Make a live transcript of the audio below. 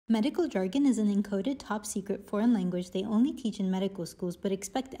Medical jargon is an encoded top-secret foreign language they only teach in medical schools but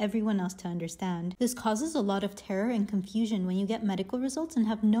expect everyone else to understand. This causes a lot of terror and confusion when you get medical results and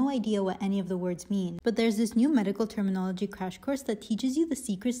have no idea what any of the words mean. But there's this new medical terminology crash course that teaches you the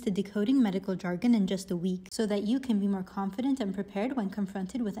secrets to decoding medical jargon in just a week, so that you can be more confident and prepared when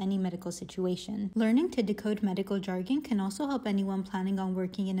confronted with any medical situation. Learning to decode medical jargon can also help anyone planning on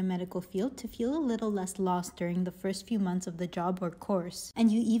working in a medical field to feel a little less lost during the first few months of the job or course.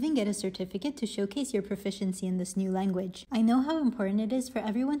 And you even get a certificate to showcase your proficiency in this new language. I know how important it is for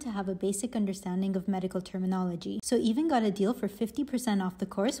everyone to have a basic understanding of medical terminology, so even got a deal for 50% off the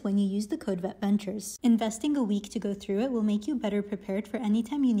course when you use the code VetVentures. Investing a week to go through it will make you better prepared for any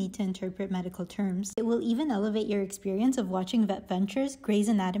time you need to interpret medical terms. It will even elevate your experience of watching VetVentures, Grey's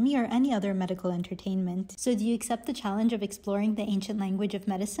Anatomy, or any other medical entertainment. So do you accept the challenge of exploring the ancient language of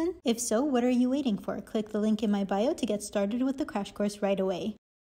medicine? If so, what are you waiting for? Click the link in my bio to get started with the crash course right away.